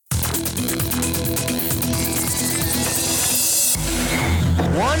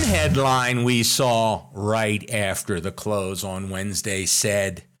headline we saw right after the close on Wednesday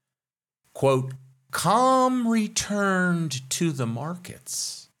said, quote, calm returned to the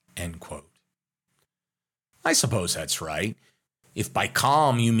markets, end quote. I suppose that's right. If by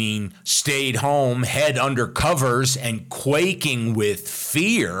calm you mean stayed home, head under covers, and quaking with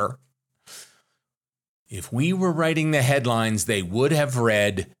fear, if we were writing the headlines, they would have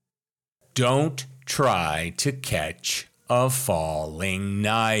read, don't try to catch a falling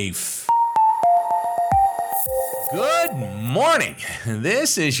knife. Good morning.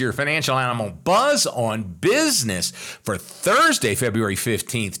 This is your Financial Animal Buzz on Business for Thursday, February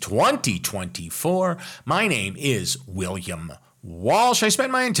 15th, 2024. My name is William Walsh. I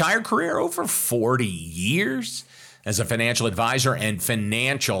spent my entire career, over 40 years, as a financial advisor and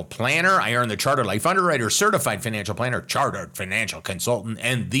financial planner. I earned the Chartered Life Underwriter, Certified Financial Planner, Chartered Financial Consultant,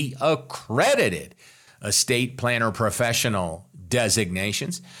 and the Accredited Estate Planner Professional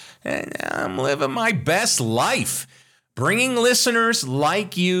designations. And I'm living my best life, bringing listeners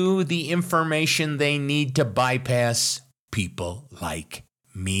like you the information they need to bypass people like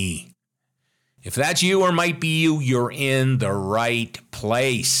me. If that's you or might be you, you're in the right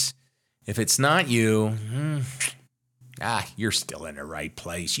place. If it's not you, you're still in the right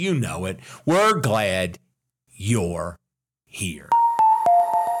place. You know it. We're glad you're here.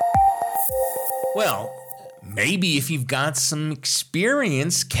 Well, maybe if you've got some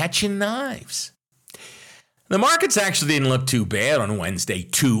experience catching knives. The markets actually didn't look too bad on Wednesday,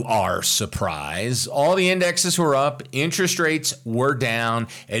 to our surprise. All the indexes were up, interest rates were down,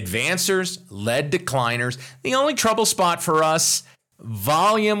 advancers led decliners. The only trouble spot for us,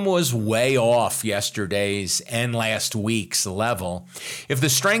 volume was way off yesterday's and last week's level. If the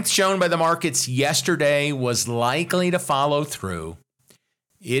strength shown by the markets yesterday was likely to follow through,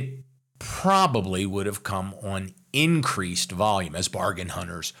 it probably would have come on increased volume as bargain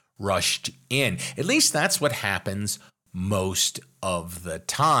hunters rushed in. At least that's what happens most of the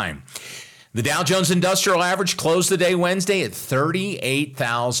time. The Dow Jones Industrial Average closed the day Wednesday at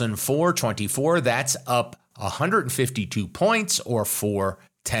 38,424. That's up 152 points or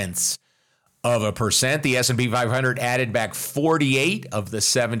 0.4%. The S&P 500 added back 48 of the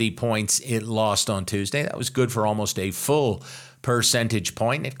 70 points it lost on Tuesday. That was good for almost a full percentage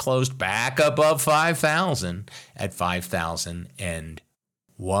point. It closed back above 5,000 at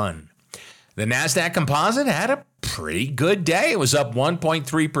 5,001. The NASDAQ Composite had a pretty good day. It was up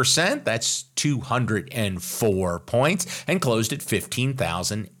 1.3%. That's 204 points and closed at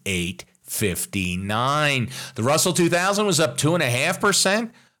 15,859. The Russell 2000 was up 2.5%,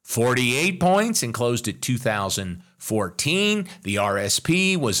 48 points and closed at 2,014. The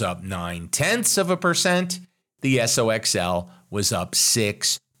RSP was up 0.9%. The SOXL was up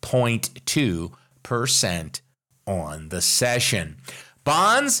 6.2% on the session.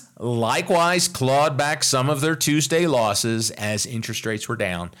 Bonds likewise clawed back some of their Tuesday losses as interest rates were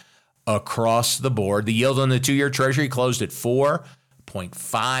down across the board. The yield on the 2-year Treasury closed at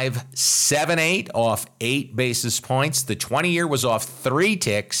 4.578, off 8 basis points. The 20-year was off 3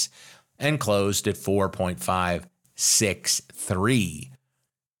 ticks and closed at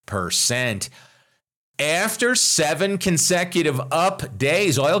 4.563%. After 7 consecutive up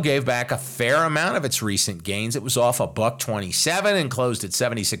days, oil gave back a fair amount of its recent gains. It was off $1.27 and closed at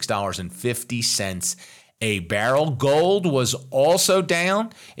 $76.50 a barrel. Gold was also down.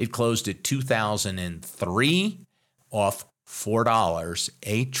 It closed at $2,003, off $4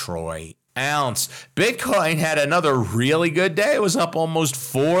 a troy ounce. Bitcoin had another really good day. It was up almost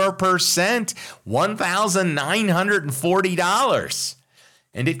 4%, $1,940.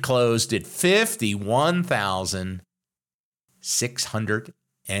 And it closed at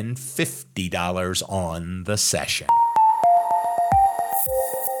 $51,650 on the session.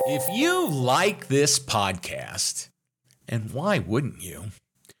 If you like this podcast, and why wouldn't you,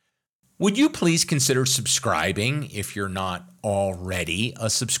 would you please consider subscribing if you're not already a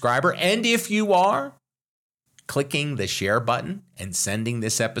subscriber? And if you are, clicking the share button and sending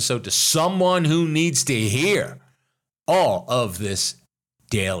this episode to someone who needs to hear all of this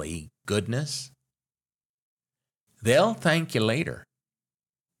daily goodness. They'll thank you later,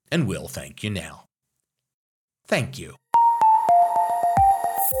 and we'll thank you now. Thank you.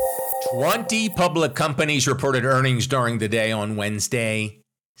 20 public companies reported earnings during the day on Wednesday.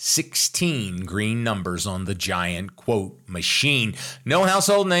 16 green numbers on the giant quote machine. No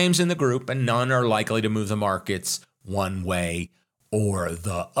household names in the group, and none are likely to move the markets one way or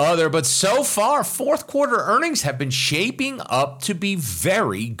the other. But so far, fourth quarter earnings have been shaping up to be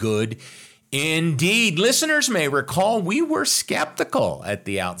very good Indeed, listeners may recall we were skeptical at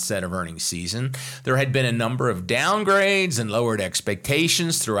the outset of earnings season. There had been a number of downgrades and lowered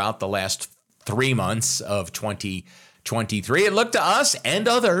expectations throughout the last 3 months of 2023. It looked to us and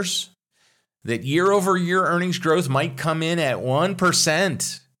others that year-over-year earnings growth might come in at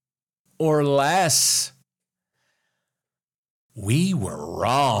 1% or less. We were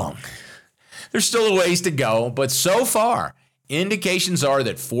wrong. There's still a ways to go, but so far, indications are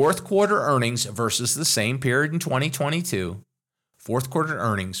that fourth quarter earnings versus the same period in 2022, fourth quarter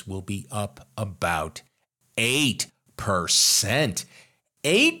earnings will be up about 8%.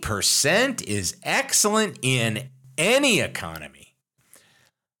 8% is excellent in any economy.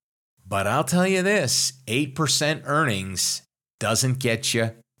 But I'll tell you this, 8% earnings doesn't get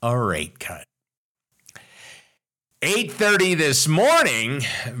you a rate cut. 8:30 this morning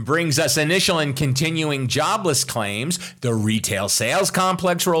brings us initial and continuing jobless claims. The retail sales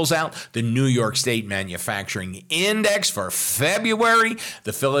complex rolls out. The New York State Manufacturing Index for February.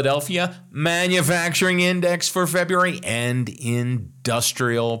 The Philadelphia Manufacturing Index for February. And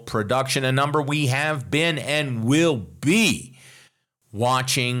industrial production, a number we have been and will be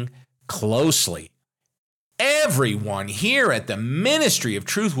watching closely. Everyone here at the Ministry of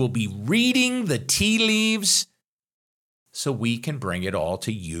Truth will be reading the tea leaves so we can bring it all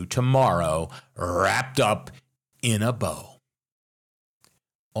to you tomorrow, wrapped up in a bow.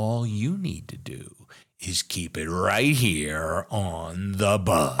 All you need to do is keep it right here on The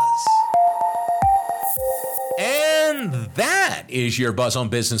Buzz. And that is your Buzz on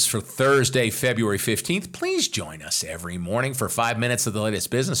Business for Thursday, February 15th. Please join us every morning for 5 minutes of the latest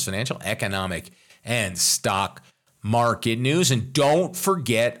business, financial, economic, and stock market news. And don't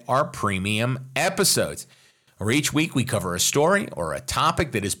forget our premium episodes, where each week we cover a story or a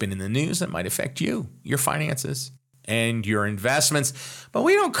topic that has been in the news that might affect you, your finances, and your investments. But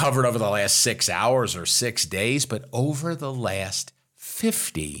we don't cover it over the last 6 hours or 6 days, but over the last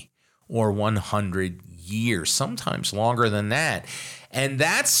 50 or 100 years, sometimes longer than that. And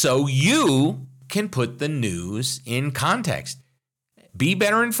that's so you can put the news in context, be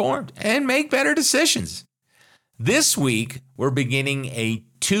better informed, and make better decisions. This week, we're beginning a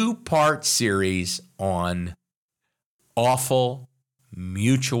 2-part series on awful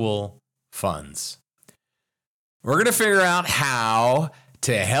mutual funds. We're going to figure out how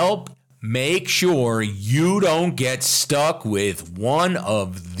to help make sure you don't get stuck with one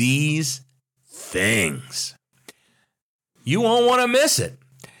of these things. You won't want to miss it.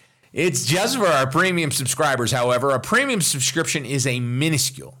 It's just for our premium subscribers. However, a premium subscription is a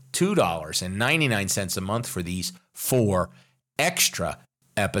minuscule $2.99 a month for these 4 extra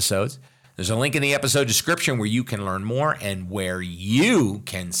episodes. There's a link in the episode description where you can learn more and where you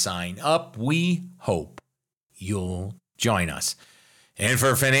can sign up. We hope you'll join us. And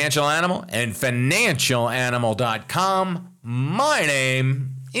for Financial Animal and financialanimal.com, my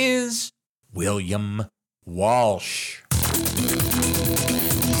name is William Walsh.